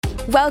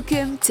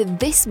Welcome to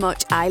This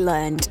Much I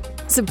Learned,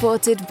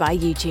 supported by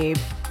YouTube.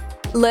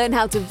 Learn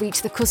how to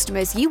reach the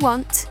customers you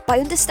want by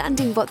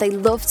understanding what they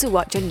love to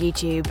watch on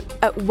YouTube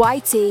at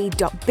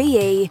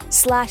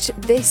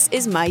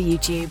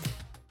yt.be/thisismyyoutube.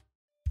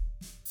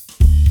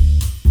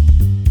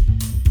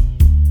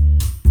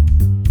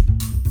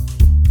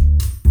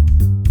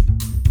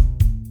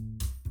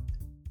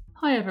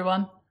 Hi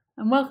everyone,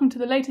 and welcome to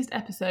the latest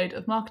episode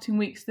of Marketing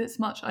Week's This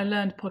Much I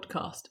Learned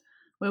podcast,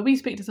 where we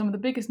speak to some of the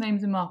biggest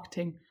names in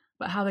marketing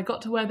about how they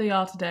got to where they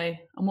are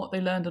today and what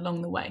they learned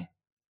along the way.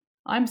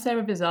 I'm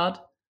Sarah Vizard,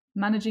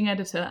 Managing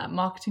Editor at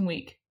Marketing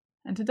Week,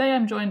 and today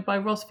I'm joined by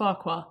Ros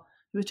Farquhar,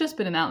 who has just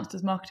been announced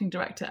as Marketing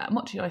Director at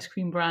mochi ice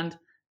cream brand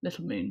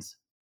Little Moons.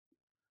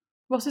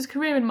 Ross's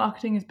career in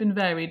marketing has been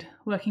varied,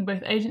 working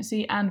both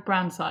agency and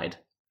brand side.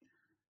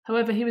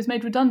 However, he was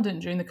made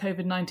redundant during the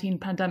COVID-19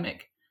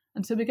 pandemic,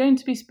 and so we're going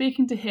to be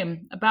speaking to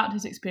him about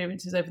his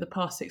experiences over the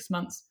past 6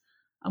 months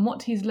and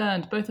what he's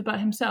learned both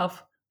about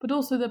himself, but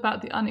also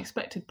about the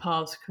unexpected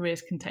paths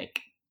careers can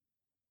take.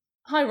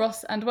 Hi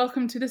Ross, and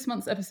welcome to this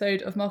month's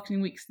episode of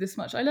Marketing Week's This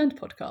Much I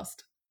Learned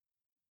podcast.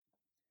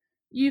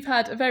 You've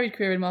had a varied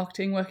career in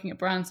marketing, working at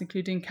brands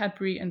including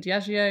Cadbury and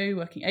Diageo,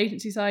 working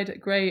agency side at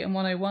Grey and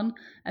 101,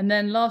 and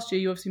then last year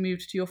you obviously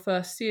moved to your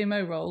first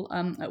CMO role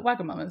at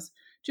Wagamama's.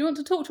 Do you want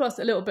to talk to us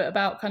a little bit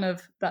about kind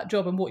of that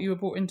job and what you were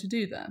brought in to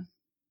do there?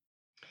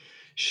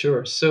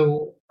 Sure.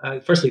 So,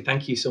 firstly,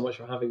 thank you so much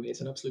for having me.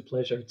 It's an absolute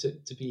pleasure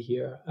to be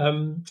here.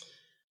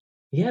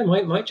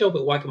 My job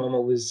at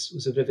Wagamama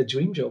was a bit of a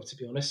dream job, to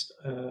be honest.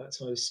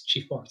 So I was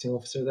chief marketing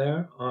officer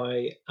there.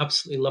 I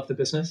absolutely love the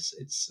business.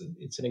 It's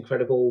an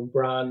incredible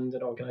brand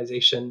and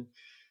organization,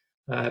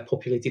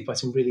 populated by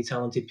some really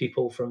talented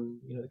people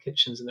from the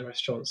kitchens and the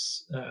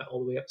restaurants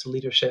all the way up to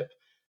leadership,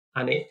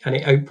 and it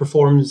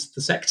outperforms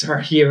the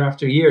sector year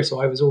after year.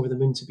 So I was over the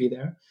moon to be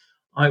there.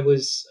 I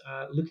was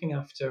looking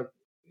after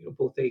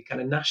both a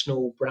kind of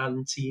national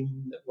brand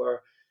team that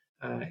were,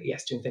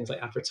 doing things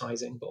like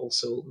advertising, but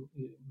also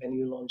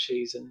menu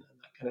launches and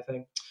that kind of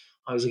thing.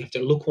 I was looking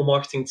after a local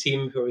marketing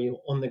team who are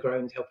on the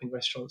ground helping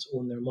restaurants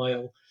own their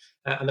mile.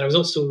 And then I was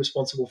also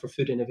responsible for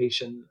food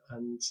innovation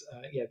and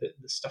the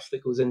stuff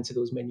that goes into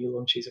those menu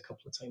launches a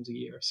couple of times a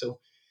year. So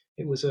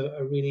it was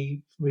a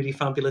really, really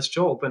fabulous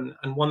job and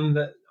one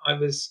that I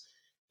was,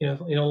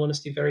 in all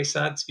honesty, very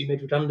sad to be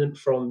made redundant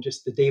from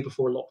just the day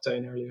before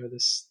lockdown earlier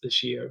this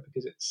year,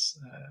 because it's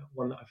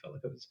one that I felt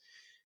like I was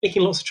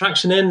making lots of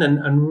traction in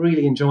and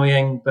really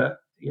enjoying.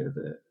 But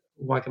the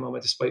Wagamama,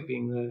 despite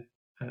being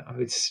I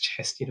would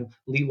suggest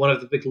one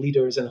of the big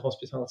leaders in the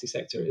hospitality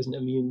sector, isn't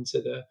immune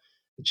to the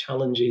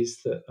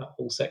challenges that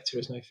whole sector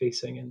is now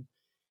facing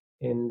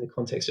in the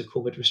context of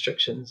COVID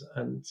restrictions.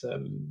 And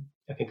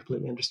I can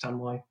completely understand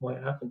why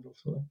it happened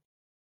ultimately.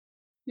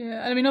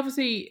 Yeah, and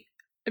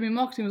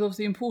marketing was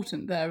obviously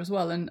important there as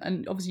well, and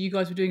obviously you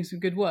guys were doing some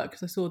good work,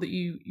 because I saw that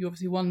you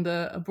obviously won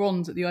a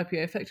bronze at the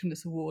IPO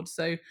Effectiveness Award.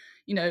 So,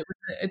 it was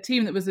a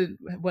team that was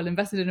well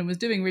invested in and was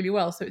doing really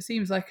well. So it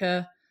seems like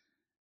a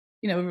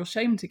real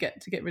shame to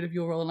get rid of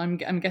your role,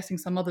 and I'm guessing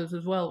some others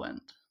as well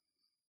went.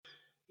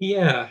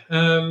 Yeah,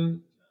 I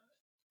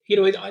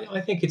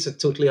think it's a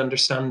totally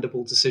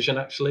understandable decision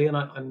actually,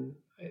 and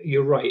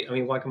you're right. I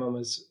mean,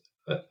 Wagamama's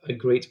a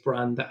great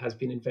brand that has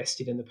been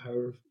invested in the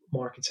power of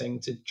marketing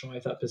to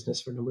drive that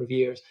business for a number of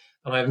years,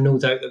 and I have no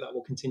doubt that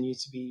will continue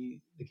to be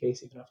the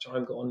case even after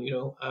I'm gone.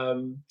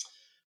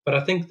 But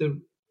I think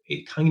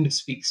it kind of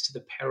speaks to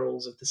the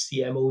perils of the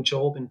CMO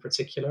job in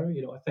particular.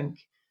 I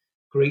think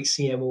great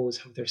CMOs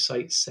have their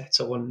sights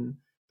set on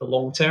the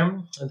long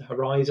term and the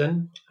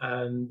horizon,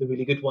 and the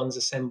really good ones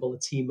assemble a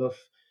team of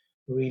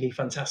really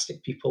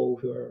fantastic people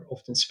who are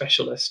often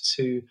specialists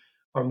who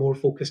are more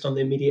focused on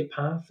the immediate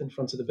path in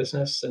front of the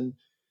business. And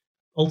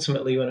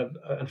ultimately,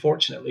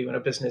 unfortunately, when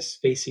a business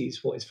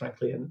faces what is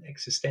frankly an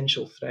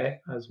existential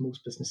threat, as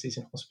most businesses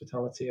in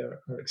hospitality are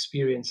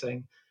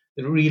experiencing,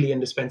 the really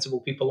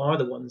indispensable people are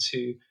the ones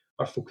who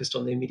are focused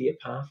on the immediate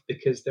path,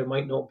 because there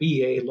might not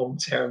be a long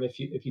term if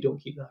you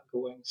don't keep that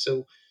going.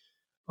 So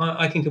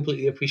I can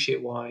completely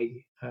appreciate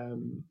why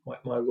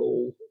my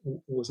role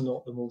was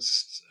not the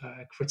most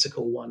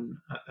critical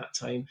one at that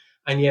time.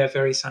 And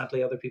very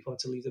sadly, other people had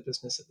to leave the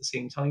business at the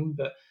same time.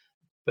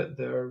 But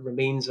there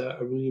remains a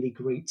really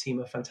great team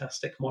of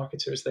fantastic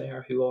marketers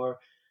there who are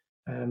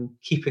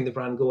keeping the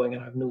brand going,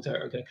 and I have no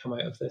doubt are going to come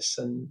out of this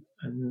and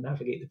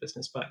navigate the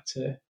business back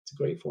to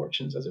great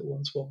fortunes as it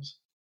once was.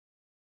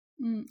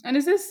 And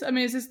is this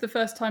the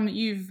first time that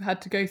you've had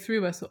to go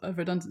through a sort of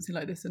redundancy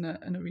like this in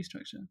a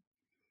restructure?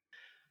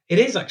 It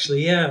is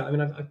actually, yeah. I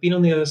mean, I've been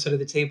on the other side of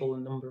the table a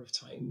number of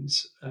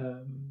times,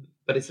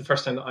 but it's the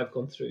first time that I've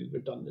gone through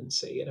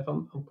redundancy. And if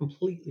I'm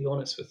completely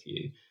honest with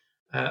you,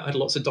 I had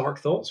lots of dark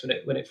thoughts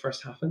when it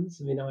first happened.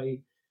 I mean, I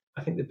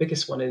think the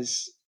biggest one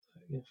is,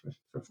 for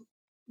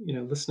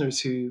listeners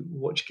who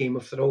watch Game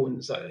of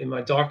Thrones. In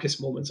my darkest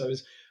moments, I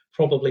was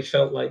probably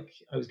felt like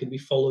I was going to be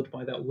followed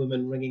by that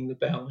woman ringing the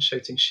bell and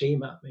shouting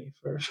shame at me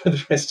for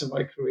the rest of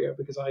my career,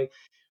 because I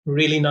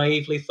really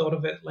naively thought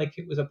of it like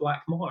it was a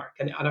black mark.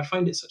 And I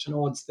find it such an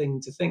odd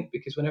thing to think,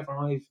 because whenever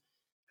I've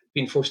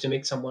been forced to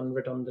make someone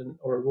redundant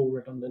or a role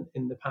redundant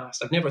in the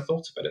past. I've never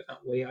thought about it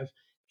that way. I've,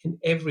 in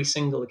every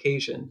single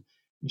occasion,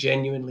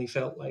 genuinely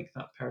felt like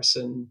that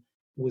person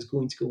was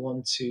going to go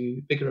on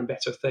to bigger and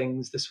better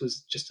things. This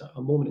was just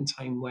a moment in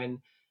time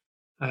when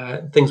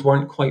things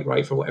weren't quite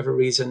right for whatever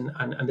reason,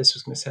 and this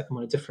was going to set them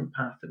on a different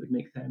path that would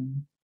make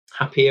them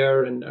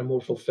happier and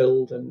more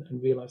fulfilled and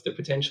realize their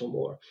potential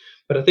more.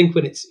 But I think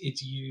when it's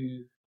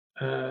you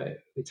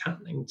it's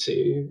happening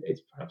to,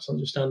 it's perhaps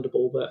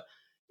understandable that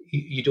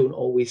you don't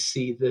always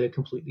see the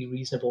completely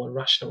reasonable and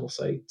rational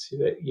side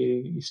to it.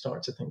 You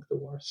start to think the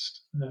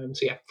worst.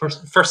 So yeah,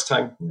 first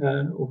time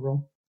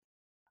overall.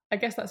 I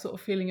guess that sort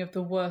of feeling of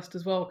the worst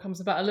as well comes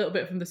about a little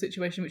bit from the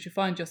situation which you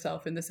find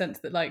yourself in, the sense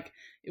that like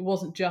it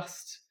wasn't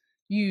just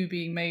you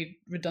being made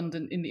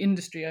redundant in the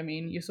industry. I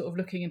mean, you're sort of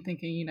looking and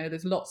thinking, you know,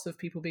 there's lots of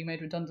people being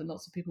made redundant,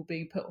 lots of people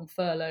being put on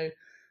furlough,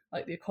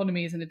 like the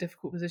economy is in a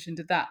difficult position.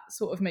 Did that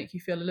sort of make you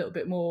feel a little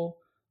bit more,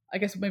 I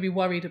guess, maybe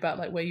worried about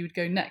like where you would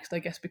go next, I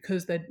guess,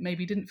 because there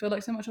maybe didn't feel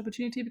like so much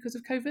opportunity because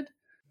of COVID?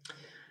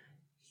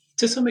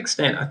 To some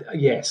extent,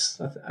 yes,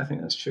 I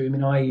think that's true. I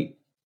mean,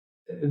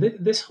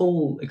 this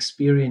whole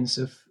experience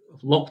of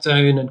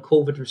lockdown and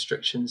COVID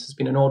restrictions has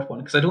been an odd one,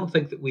 because I don't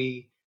think that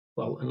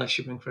well, unless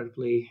you're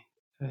incredibly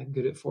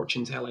good at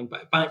fortune telling,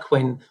 but back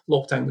when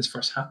lockdown was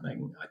first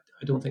happening,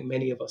 I don't think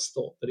many of us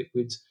thought that it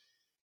would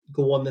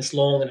go on this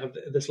long and have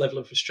this level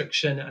of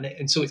restriction,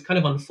 and so it's kind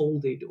of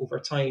unfolded over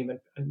time,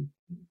 and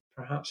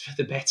perhaps for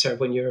the better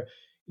when you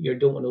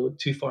don't want to look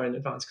too far in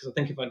advance, because I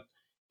think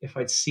if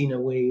I'd seen a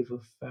wave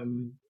of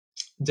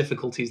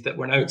difficulties that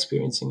we're now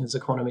experiencing as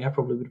economy, I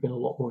probably would have been a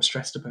lot more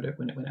stressed about it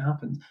when it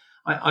happened.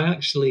 I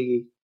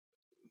actually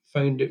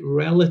found it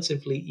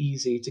relatively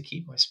easy to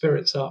keep my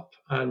spirits up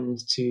and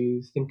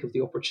to think of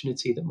the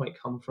opportunity that might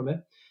come from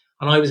it.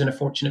 And I was in a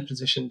fortunate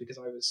position because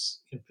I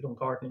was put on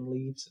gardening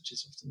leave, such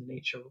is often the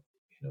nature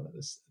at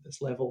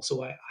this level.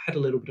 So I had a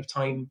little bit of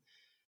time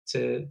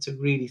to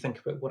really think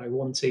about what I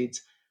wanted.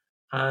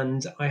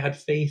 And I had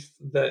faith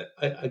that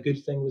a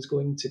good thing was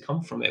going to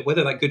come from it.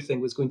 Whether that good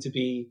thing was going to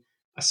be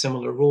a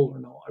similar role or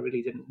not, I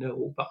really didn't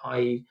know. But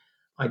I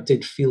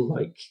did feel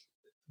like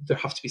there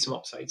have to be some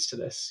upsides to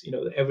this.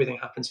 That everything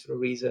happens for a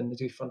reason. I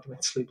do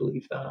fundamentally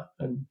believe that.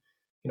 And,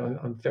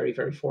 I'm very,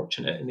 very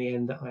fortunate in the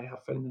end that I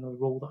have found another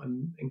role that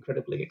I'm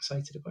incredibly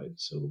excited about.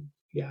 So,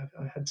 yeah,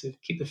 I had to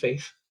keep the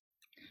faith.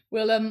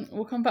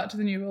 We'll come back to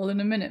the new role in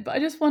a minute. But I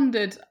just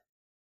wondered,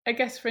 I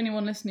guess for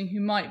anyone listening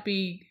who might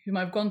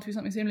have gone through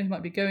something similar, who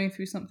might be going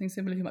through something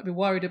similar, who might be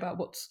worried about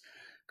what's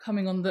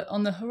coming on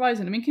the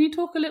horizon. I mean, can you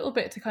talk a little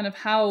bit to kind of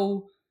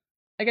how,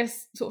 I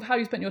guess, sort of how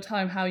you spent your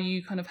time, how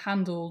you kind of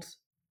handled,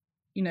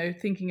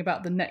 thinking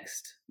about the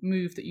next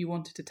move that you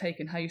wanted to take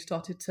and how you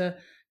started to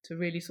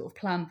really sort of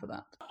plan for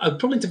that? I'd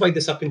probably divide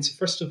this up into,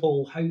 first of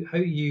all, how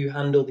you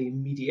handle the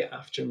immediate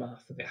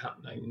aftermath of it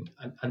happening,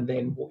 and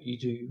then what you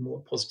do more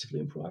positively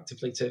and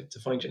proactively to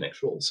find your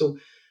next role. So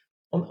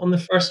on the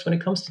first, when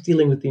it comes to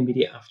dealing with the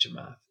immediate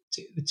aftermath,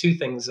 the two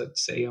things I'd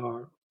say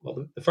are,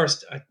 well, the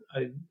first,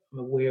 I'm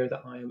aware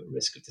that I am at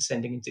risk of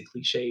descending into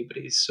cliche, but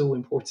it is so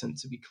important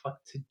to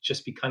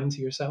just be kind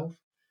to yourself.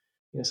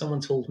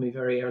 Someone told me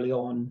very early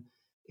on,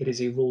 it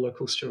is a roller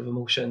coaster of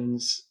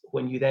emotions.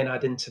 When you then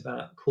add into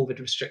that COVID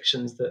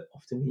restrictions that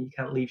often mean you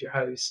can't leave your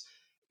house,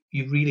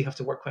 you really have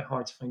to work quite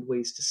hard to find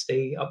ways to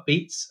stay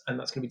upbeat, and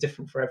that's going to be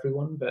different for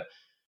everyone. But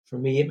for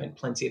me, it meant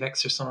plenty of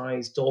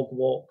exercise, dog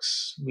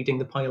walks, reading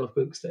the pile of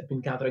books that had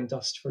been gathering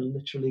dust for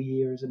literally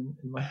years in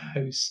my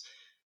house,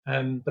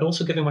 but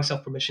also giving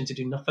myself permission to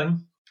do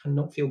nothing and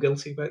not feel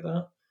guilty about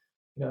that.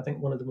 I think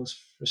one of the most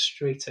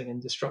frustrating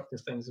and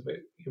destructive things about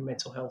your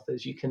mental health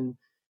is you can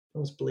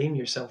almost blame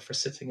yourself for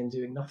sitting and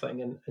doing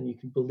nothing, and you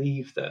can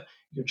believe that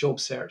your job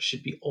search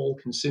should be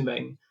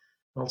all-consuming, and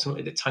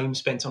ultimately the time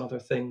spent on other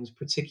things,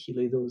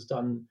 particularly those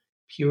done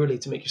purely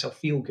to make yourself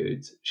feel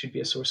good, should be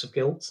a source of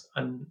guilt,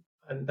 and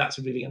that's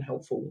a really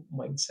unhelpful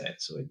mindset.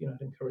 So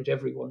I'd encourage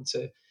everyone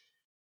to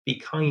be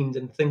kind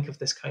and think of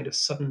this kind of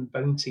sudden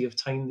bounty of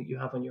time that you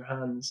have on your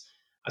hands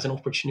as an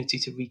opportunity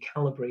to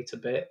recalibrate a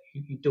bit.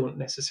 You don't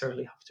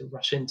necessarily have to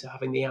rush into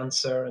having the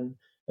answer and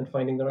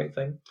finding the right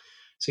thing.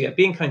 So yeah,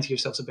 being kind to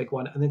yourself is a big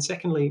one. And then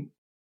secondly,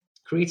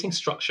 creating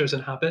structures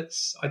and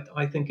habits,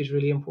 I think is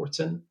really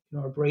important.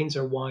 Our brains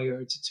are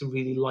wired to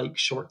really like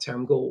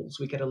short-term goals.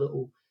 We get a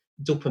little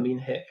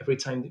dopamine hit every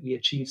time that we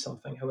achieve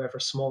something, however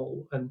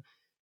small. And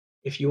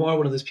if you are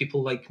one of those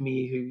people like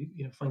me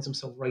who finds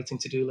himself writing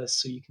to-do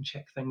lists so you can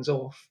check things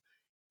off,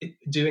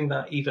 doing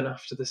that even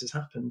after this has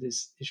happened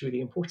is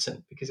really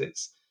important, because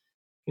it's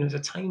a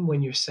time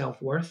when your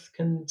self-worth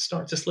can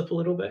start to slip a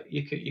little bit.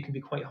 You can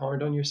be quite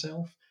hard on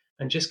yourself,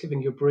 and just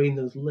giving your brain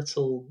those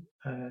little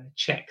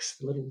checks,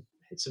 the little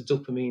hits of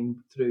dopamine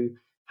through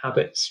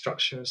habits,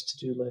 structures,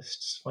 to-do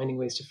lists, finding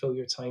ways to fill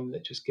your time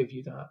that just give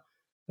you that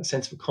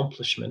sense of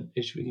accomplishment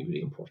is really,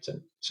 really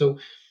important. So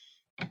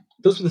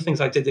those were the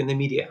things I did in the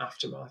immediate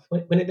aftermath.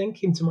 When it then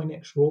came to my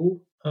next role,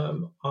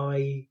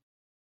 I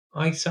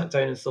sat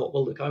down and thought,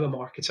 well, look, I'm a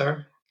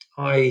marketer.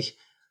 I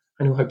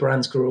know how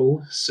brands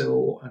grow,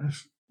 and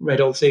I've read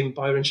all the same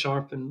Byron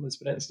Sharp and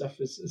Elizabeth Bennet stuff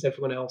as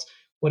everyone else.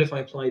 What if I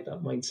applied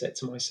that mindset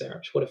to my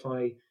search? What if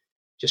I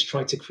just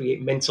tried to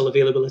create mental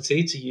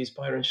availability, to use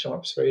Byron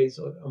Sharp's phrase,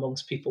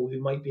 amongst people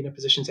who might be in a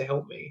position to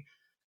help me,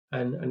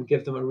 and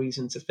give them a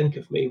reason to think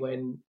of me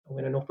when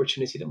an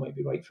opportunity that might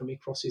be right for me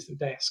crosses their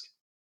desk.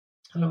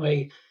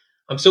 And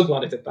I'm so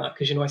glad I did that,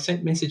 because, I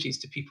sent messages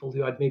to people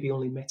who I'd maybe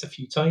only met a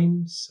few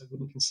times. I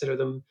wouldn't consider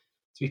them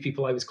to be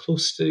people I was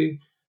close to,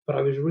 but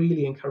I was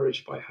really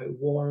encouraged by how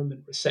warm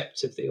and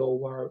receptive they all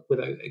were,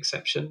 without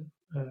exception.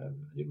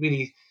 It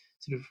really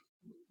sort of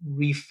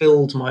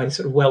refilled my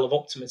sort of well of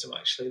optimism,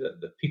 actually,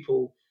 that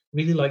people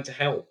really like to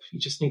help. You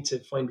just need to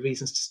find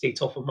reasons to stay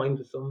top of mind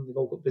with them. They've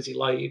all got busy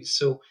lives,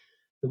 so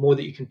the more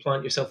that you can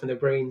plant yourself in their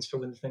brains for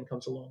when the thing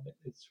comes along,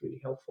 it's really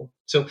helpful.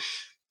 So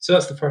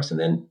that's the first. And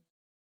then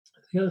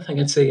the other thing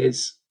I'd say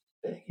is,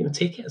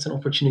 take it as an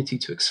opportunity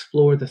to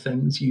explore the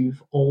things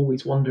you've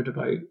always wondered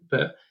about,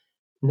 but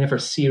never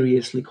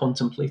seriously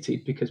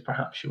contemplated, because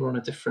perhaps you're on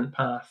a different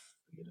path.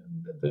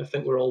 I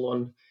think we're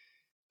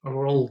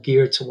all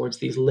geared towards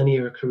these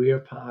linear career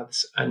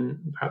paths,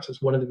 and perhaps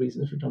that's one of the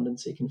reasons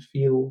redundancy can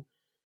feel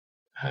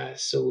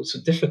so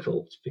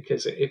difficult,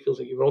 because it feels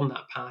like you're on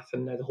that path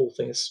and now the whole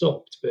thing has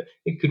stopped. But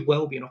it could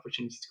well be an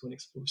opportunity to go and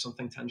explore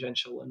something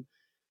tangential. And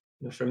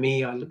for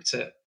me, I looked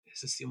at,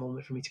 is this the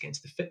moment for me to get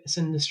into the fitness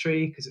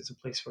industry, because it's a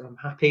place where I'm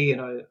happy, and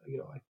I love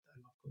going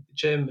to the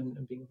gym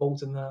and being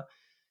involved in that.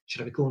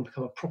 Should I go and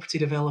become a property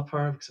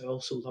developer, because I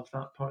also love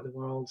that part of the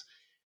world?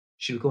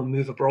 Should we go and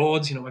move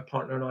abroad? My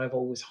partner and I have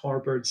always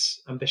harbored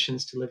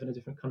ambitions to live in a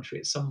different country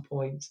at some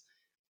point.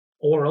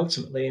 Or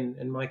ultimately,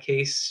 in my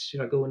case,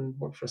 should I go and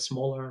work for a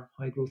smaller,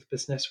 high-growth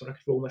business where I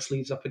could roll my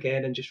sleeves up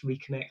again and just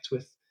reconnect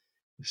with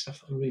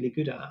stuff that I'm really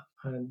good at?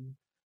 And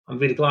I'm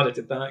really glad I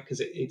did that, because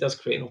it does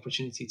create an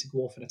opportunity to go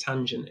off on a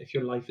tangent if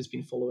your life has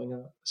been following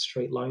a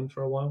straight line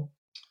for a while.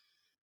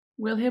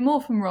 We'll hear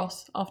more from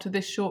Ross after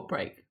this short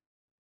break.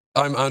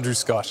 I'm Andrew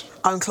Scott.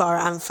 I'm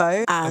Clara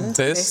Anfo, and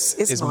this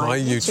is my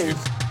YouTube.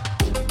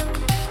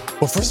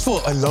 Well, first of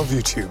all, I love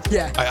YouTube.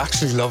 Yeah. I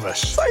actually love it.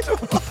 So do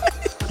I.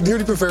 I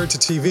nearly prefer it to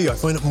TV. I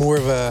find it more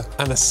of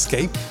an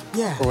escape,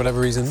 for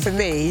whatever reason. For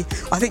me,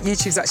 I think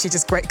YouTube's actually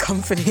just great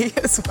company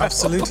as well.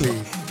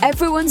 Absolutely.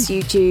 Everyone's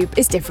YouTube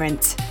is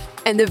different.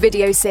 And the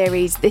video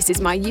series This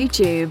Is My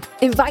YouTube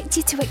invites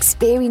you to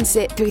experience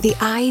it through the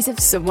eyes of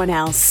someone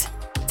else.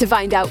 To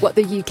find out what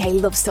the UK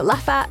loves to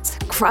laugh at,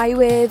 cry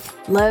with,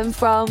 learn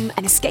from,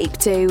 and escape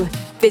to,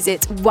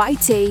 visit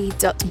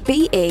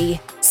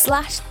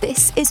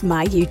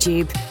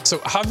yt.be/thisismyyoutube. So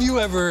have you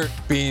ever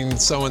been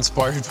so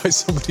inspired by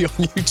somebody on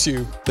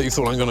YouTube that you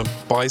thought, I'm going to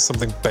buy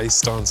something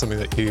based on something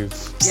that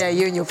you've... Yeah,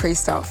 you and your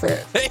priest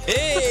outfit.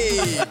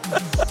 Hey!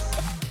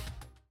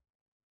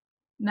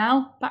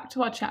 Now, back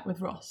to our chat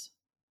with Ross.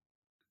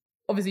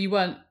 Obviously, you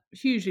weren't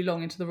hugely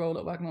long into the role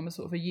at Wagamama,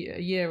 sort of a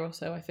year or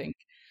so, I think.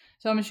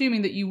 So I'm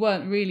assuming that you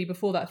weren't really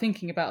before that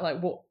thinking about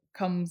like what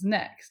comes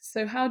next.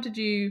 So how did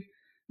you,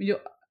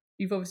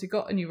 you've obviously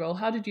got a new role.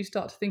 How did you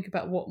start to think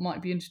about what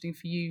might be interesting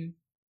for you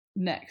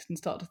next, and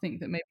start to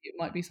think that maybe it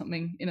might be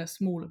something in a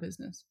smaller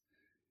business?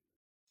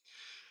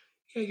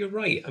 Yeah, you're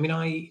right. I mean,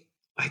 I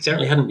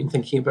certainly hadn't been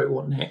thinking about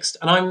what next.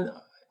 And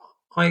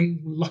I'm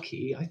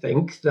lucky, I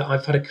think, that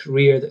I've had a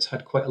career that's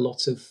had quite a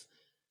lot of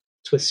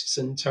twists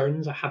and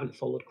turns. I haven't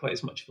followed quite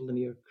as much of a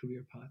linear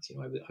career path.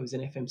 I was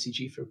in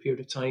FMCG for a period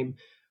of time.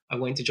 I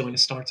went to join a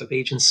startup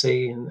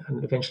agency and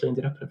eventually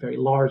ended up at a very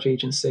large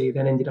agency,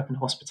 then ended up in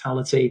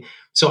hospitality.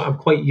 So I'm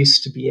quite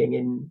used to being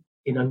in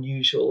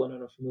unusual and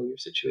unfamiliar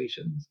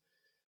situations.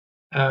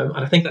 And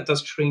I think that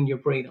does train your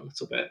brain a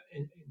little bit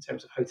in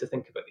terms of how to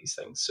think about these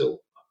things.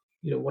 So,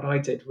 what I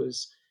did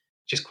was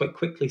just quite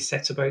quickly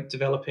set about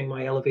developing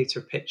my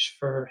elevator pitch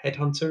for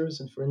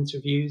headhunters and for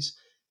interviews,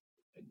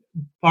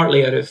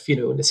 partly out of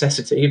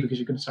necessity, because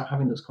you're going to start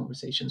having those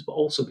conversations, but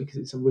also because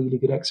it's a really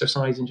good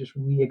exercise in just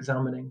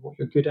re-examining what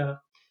you're good at,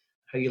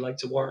 how you like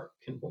to work,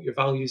 and what your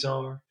values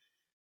are.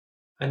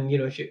 And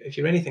if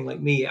you're anything like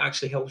me, it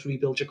actually helps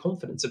rebuild your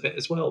confidence a bit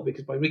as well,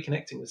 because by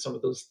reconnecting with some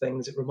of those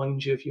things, it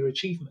reminds you of your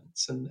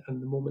achievements and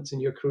the moments in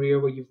your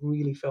career where you've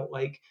really felt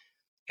like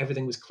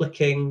everything was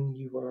clicking.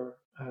 You were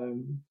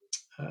in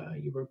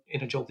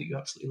a job that you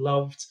absolutely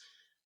loved.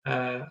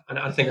 And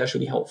I think that's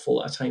really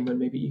helpful at a time when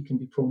maybe you can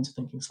be prone to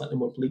thinking slightly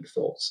more bleak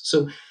thoughts.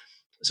 So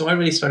I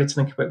really started to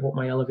think about what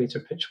my elevator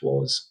pitch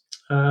was.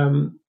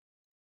 And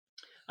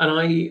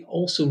I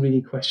also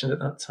really questioned at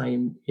that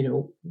time,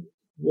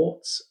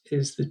 what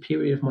is the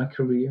period of my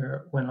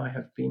career when I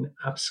have been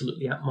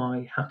absolutely at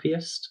my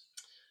happiest?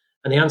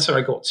 And the answer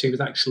I got to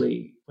was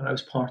actually when I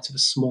was part of a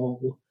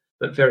small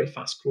but very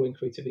fast-growing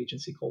creative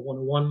agency called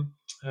 101,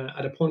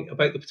 at a point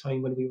about the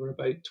time when we were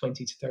about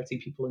 20 to 30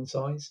 people in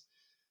size.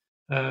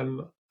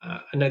 And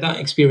now that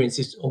experience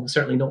is almost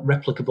certainly not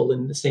replicable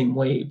in the same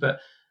way, but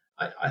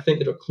I think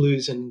there are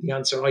clues in the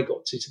answer I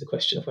got to the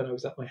question of when I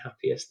was at my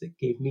happiest that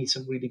gave me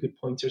some really good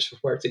pointers for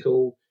where to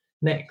go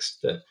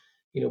next. That,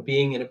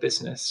 being in a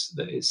business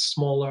that is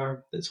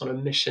smaller, that's on a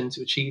mission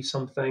to achieve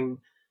something,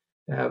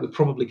 would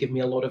probably give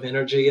me a lot of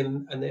energy.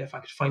 And if I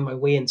could find my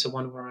way into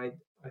one where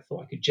I I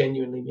thought I could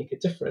genuinely make a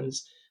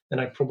difference, then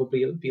I'd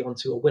probably be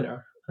onto a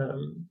winner.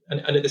 And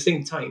at the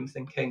same time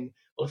thinking,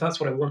 well, if that's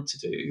what I want to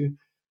do,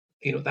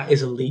 that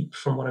is a leap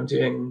from what I'm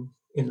doing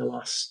in the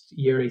last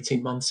year,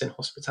 18 months in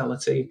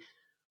hospitality.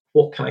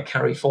 What can I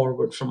carry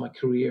forward from my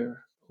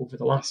career over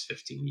the last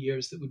 15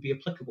 years that would be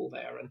applicable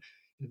there? And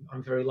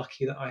I'm very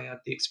lucky that I had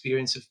the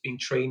experience of being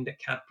trained at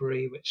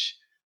Cadbury, which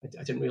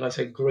I didn't realize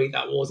how great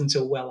that was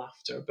until well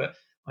after. But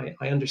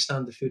I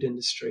understand the food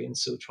industry. And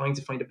so trying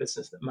to find a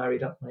business that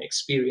married up my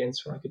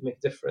experience where I could make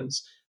a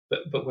difference,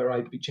 but where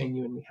I'd be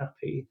genuinely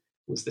happy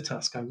was the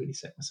task I really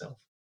set myself.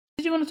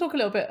 Did you want to talk a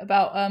little bit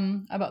about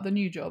the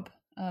new job,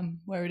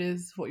 where it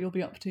is, what you'll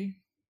be up to?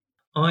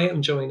 I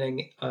am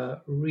joining a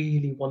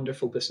really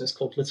wonderful business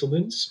called Little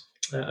Moons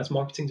as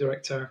marketing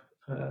director.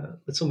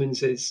 Little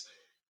Moons is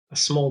a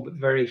small but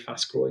very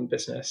fast-growing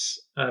business,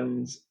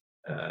 and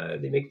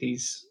they make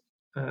these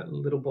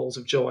little balls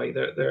of joy.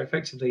 They're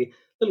effectively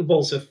little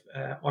balls of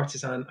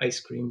artisan ice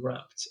cream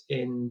wrapped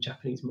in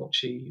Japanese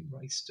mochi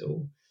rice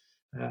dough.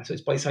 So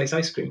it's bite-sized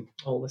ice cream,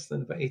 all less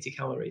than about 80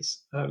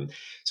 calories.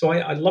 So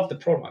I love the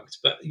product,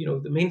 but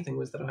the main thing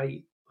was that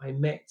I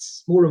met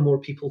more and more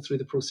people through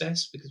the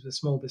process, because with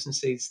small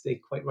businesses, they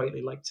quite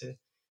rightly like to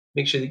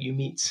make sure that you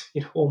meet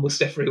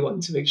almost everyone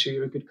to make sure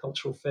you're a good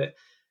cultural fit.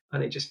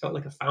 And it just felt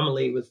like a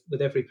family with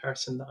every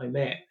person that I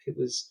met. It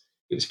was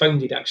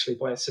founded actually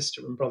by a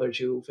sister and brother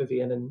duo,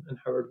 Vivian and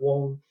Howard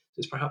Wong. So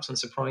it's perhaps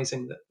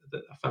unsurprising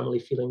that a family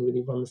feeling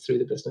really runs through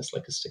the business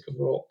like a stick of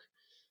rock.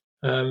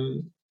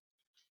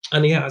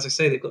 And yeah, as I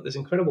say, they've got this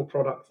incredible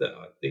product that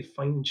they've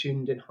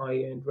fine-tuned in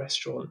high-end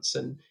restaurants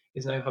and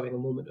is now having a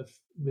moment of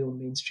real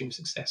mainstream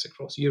success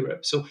across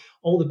Europe. So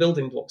all the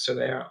building blocks are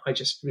there. I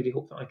just really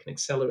hope that I can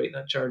accelerate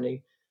that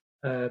journey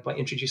by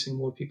introducing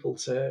more people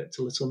to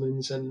Little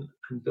Moons and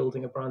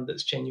building a brand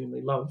that's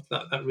genuinely loved.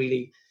 That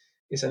really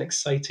is an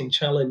exciting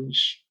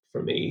challenge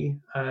for me,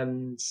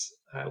 and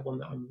one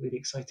that I'm really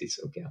excited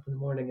to get up in the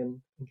morning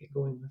and get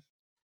going with.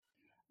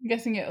 I'm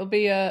guessing it'll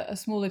be a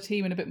smaller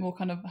team and a bit more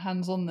kind of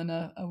hands-on than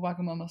a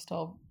Wagamama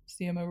style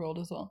CMO role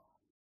as well.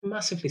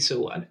 Massively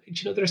so. And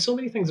there are so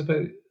many things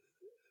about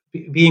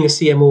being a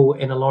CMO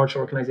in a large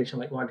organization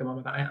like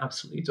Wagamama that I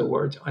absolutely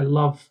adore. I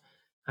love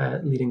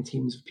leading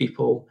teams of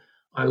people.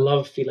 I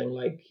love feeling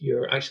like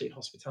you're actually in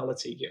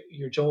hospitality.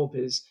 Your job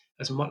is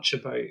as much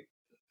about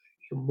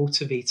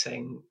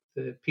motivating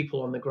the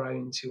people on the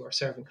ground who are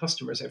serving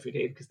customers every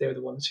day, because they're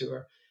the ones who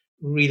are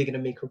really going to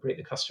make or break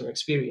the customer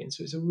experience.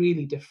 So it's a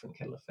really different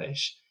kettle of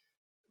fish.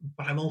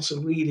 But I'm also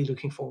really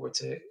looking forward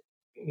to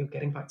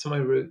getting back to my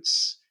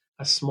roots,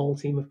 a small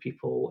team of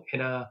people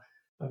in a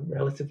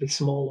relatively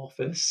small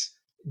office,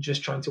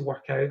 just trying to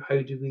work out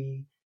how do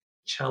we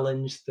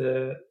challenge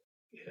the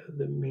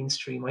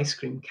mainstream ice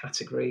cream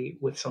category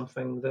with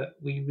something that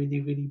we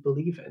really, really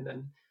believe in,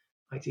 and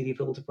ideally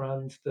build a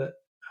brand that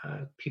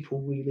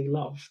people really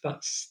love.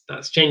 That's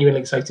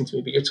genuinely exciting to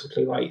me. But you're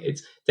totally right.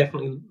 It's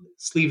definitely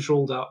sleeves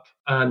rolled up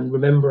and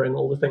remembering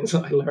all the things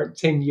that I learned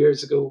 10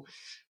 years ago.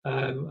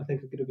 I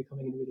think are going to be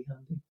coming in really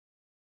handy.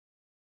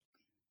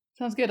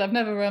 Sounds good. I've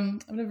never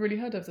really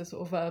heard of the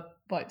sort of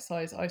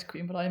bite-sized ice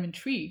cream, but I am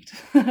intrigued.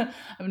 I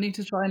need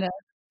to try and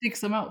dig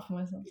some out for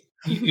myself.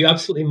 You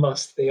absolutely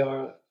must. They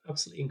are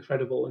absolutely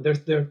incredible, and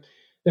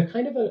they're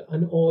kind of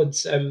an odd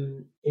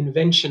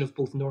invention of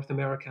both North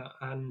America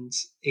and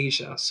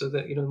Asia. So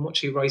that the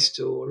mochi rice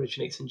dough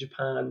originates in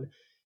Japan,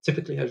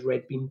 typically has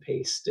red bean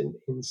paste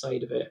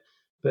inside of it.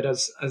 But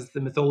as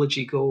the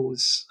mythology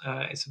goes,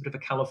 it's a bit of a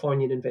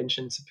Californian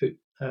invention to put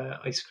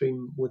ice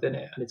cream within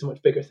it, and it's a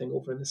much bigger thing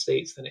over in the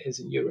States than it is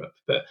in Europe.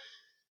 But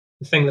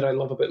the thing that I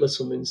love about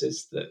Little Moons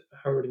is that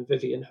Howard and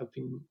Vivian have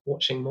been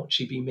watching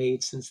mochi be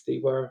made since they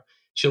were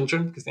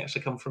children, because they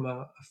actually come from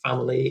a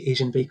family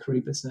Asian bakery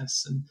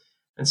business,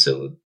 and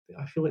so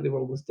I feel like they were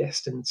almost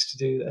destined to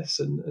do this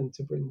and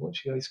to bring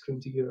mochi ice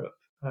cream to Europe.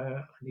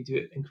 And they do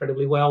it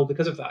incredibly well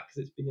because of that,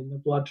 because it's been in their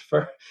blood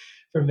for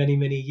many,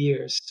 many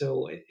years.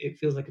 So it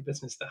feels like a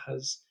business that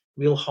has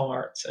real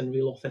heart and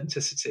real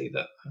authenticity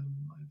that I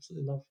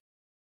absolutely love.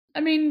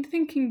 I mean,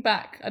 thinking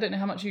back, I don't know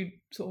how much you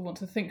sort of want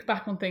to think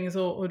back on things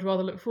or would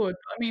rather look forward.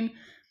 But I mean,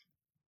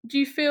 do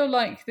you feel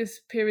like this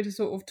period has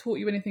sort of taught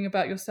you anything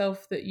about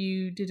yourself that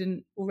you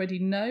didn't already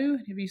know?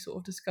 Have you sort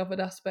of discovered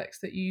aspects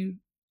that you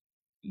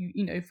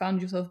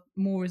found yourself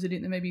more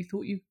resilient than maybe you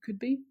thought you could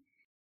be?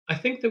 I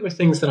think there were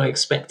things that I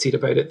expected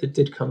about it that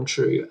did come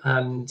true,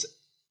 and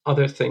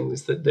other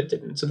things that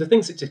didn't. So the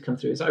things that did come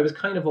through is I was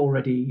kind of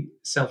already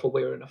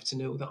self-aware enough to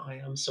know that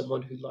I am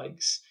someone who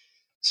likes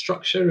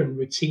structure and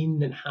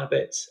routine and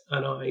habit,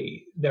 and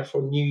I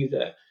therefore knew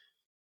that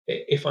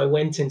if I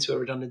went into a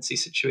redundancy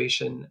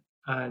situation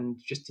and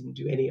just didn't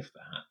do any of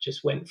that,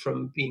 just went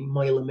from being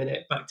mile a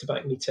minute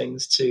back-to-back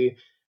meetings to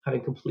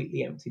having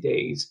completely empty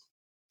days,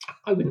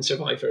 I wouldn't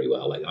survive very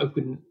well. Like I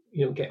wouldn't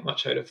get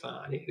much out of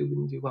that, and it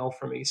wouldn't do well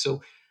for me.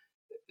 So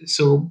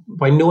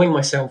by knowing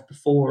myself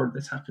before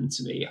this happened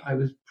to me, I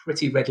was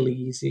pretty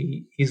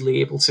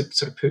easily able to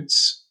sort of put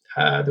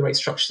the right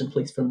structures in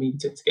place for me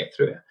to get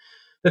through it.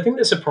 The thing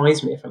that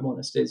surprised me, if I'm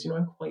honest, is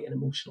I'm quite an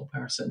emotional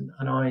person,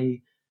 and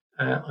I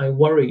I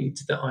worried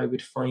that I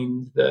would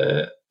find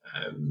the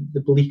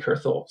bleaker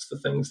thoughts,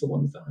 the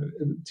ones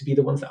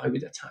that I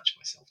would attach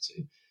myself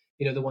to.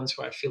 The ones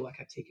where I feel like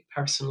I take it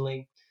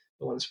personally,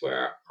 the ones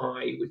where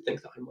I would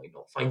think that I might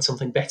not find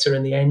something better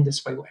in the end,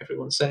 despite what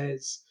everyone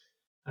says.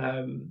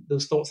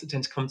 Those thoughts that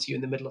tend to come to you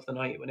in the middle of the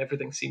night when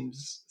everything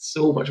seems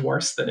so much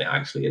worse than it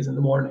actually is in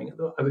the morning.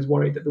 I was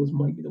worried that those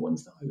might be the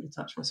ones that I would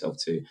attach myself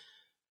to.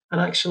 And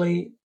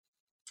actually,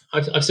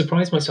 I've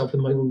surprised myself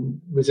with my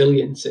own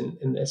resilience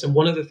in this. And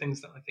one of the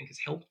things that I think has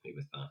helped me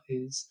with that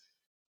is,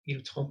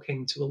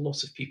 talking to a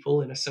lot of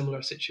people in a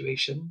similar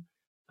situation,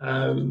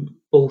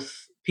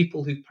 both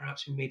people who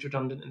perhaps been made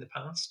redundant in the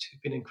past,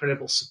 who've been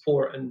incredible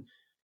support, and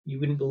you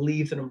wouldn't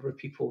believe the number of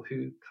people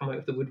who come out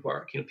of the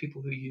woodwork,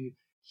 people who you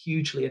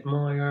hugely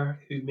admire,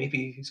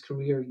 whose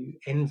career you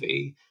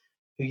envy,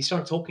 who you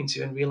start talking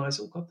to and realize,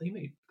 oh God,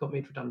 they got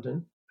made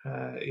redundant.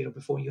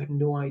 Before you had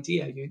no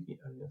idea.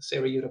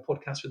 Sarah, you had a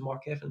podcast with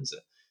Mark Evans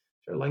at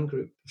Fairline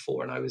Group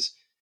before, and I was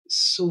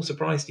so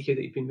surprised to hear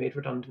that you'd been made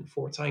redundant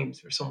 4 times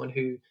for someone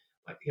who,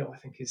 I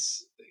think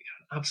is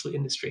an absolute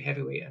industry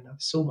heavyweight and I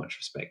have so much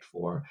respect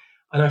for.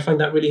 And I find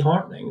that really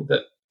heartening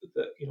that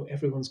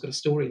everyone's got a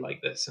story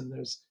like this, and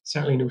there's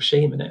certainly no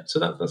shame in it. So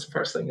that's the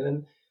first thing. And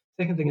then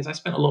the second thing is I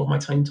spent a lot of my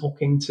time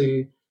talking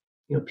to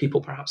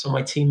people perhaps on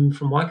my team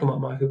from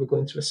Wagamama who were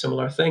going through a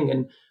similar thing,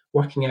 and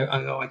working out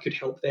how I could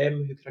help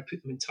them, who could I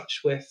put them in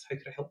touch with, how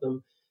could I help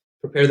them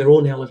prepare their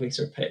own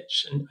elevator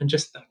pitch, and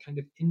just that kind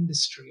of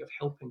industry of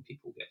helping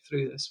people get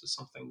through this was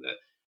something that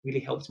really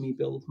helped me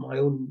build my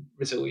own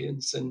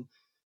resilience and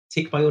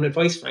take my own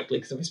advice, frankly,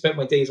 because if I spent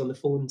my days on the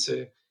phone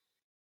to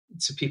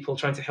people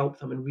trying to help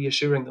them and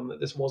reassuring them that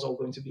this was all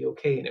going to be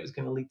okay and it was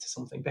going to lead to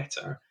something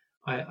better,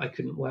 I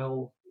couldn't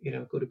go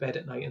to bed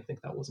at night and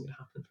think that wasn't going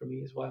to happen for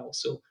me as well.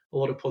 So a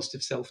lot of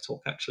positive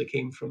self-talk actually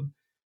came from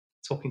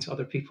talking to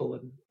other people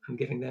and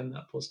giving them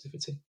that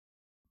positivity.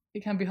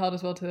 It can be hard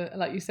as well to,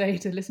 like you say,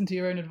 to listen to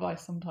your own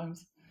advice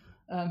sometimes.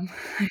 I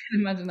can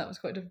imagine that was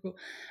quite difficult.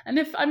 And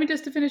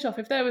just to finish off,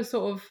 if there was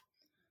sort of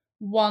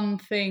one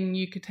thing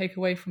you could take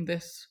away from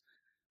this,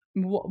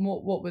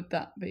 what would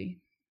that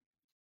be?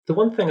 The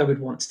one thing I would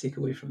want to take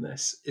away from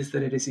this is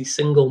that it is a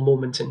single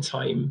moment in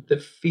time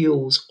that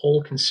feels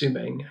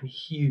all-consuming and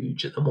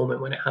huge at the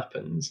moment when it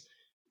happens.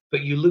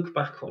 But you look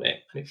back on it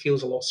and it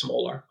feels a lot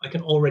smaller. I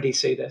can already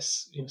say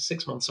this,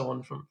 6 months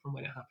on from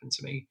when it happened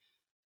to me,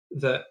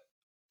 that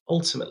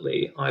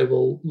ultimately I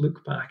will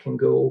look back and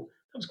go,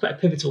 that was quite a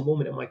pivotal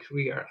moment in my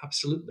career,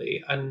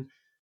 absolutely. And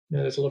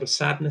there's a lot of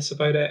sadness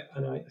about it,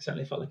 and I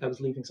certainly felt like I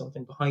was leaving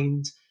something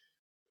behind.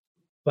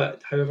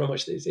 But however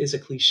much this is a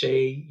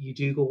cliche, you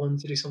do go on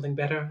to do something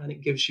better, and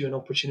it gives you an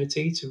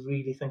opportunity to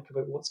really think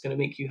about what's going to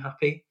make you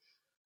happy.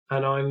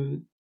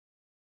 And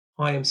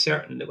I am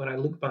certain that when I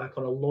look back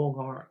on a long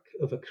arc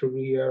of a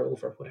career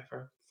over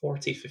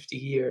 40, 50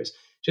 years,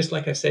 just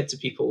like I said to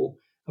people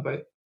about,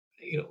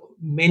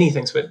 many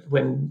things, but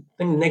when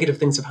negative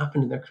things have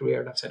happened in their career,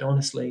 and I've said,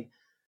 honestly,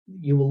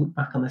 you will look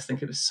back on this,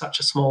 think it was such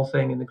a small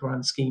thing in the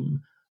grand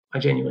scheme. I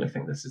genuinely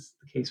think this is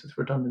the case with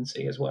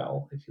redundancy as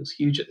well. It feels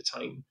huge at the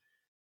time,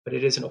 but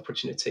it is an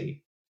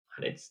opportunity,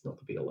 and it's not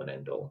the be all and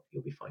end all.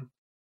 You'll be fine.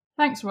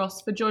 Thanks,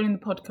 Ross, for joining the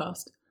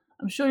podcast.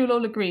 I'm sure you'll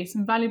all agree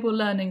some valuable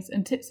learnings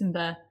and tips in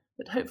there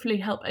that hopefully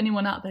help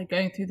anyone out there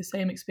going through the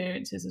same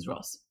experiences as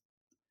Ross.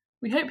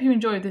 We hope you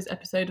enjoyed this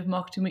episode of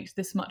Marketing Week's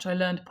This Much I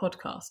Learned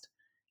podcast.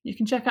 You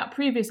can check out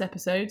previous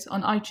episodes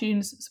on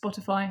iTunes,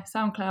 Spotify,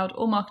 SoundCloud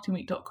or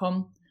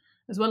marketingweek.com,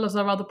 as well as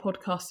our other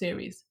podcast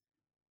series.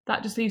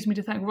 That just leaves me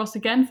to thank Ross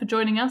again for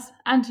joining us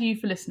and to you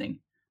for listening.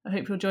 I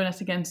hope you'll join us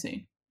again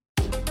soon.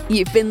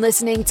 You've been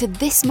listening to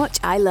This Much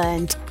I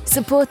Learned,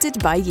 supported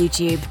by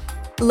YouTube.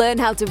 Learn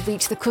how to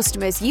reach the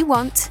customers you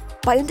want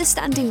by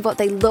understanding what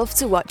they love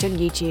to watch on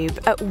YouTube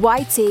at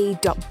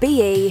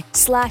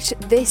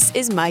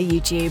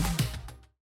yt.be/thisismyyoutube.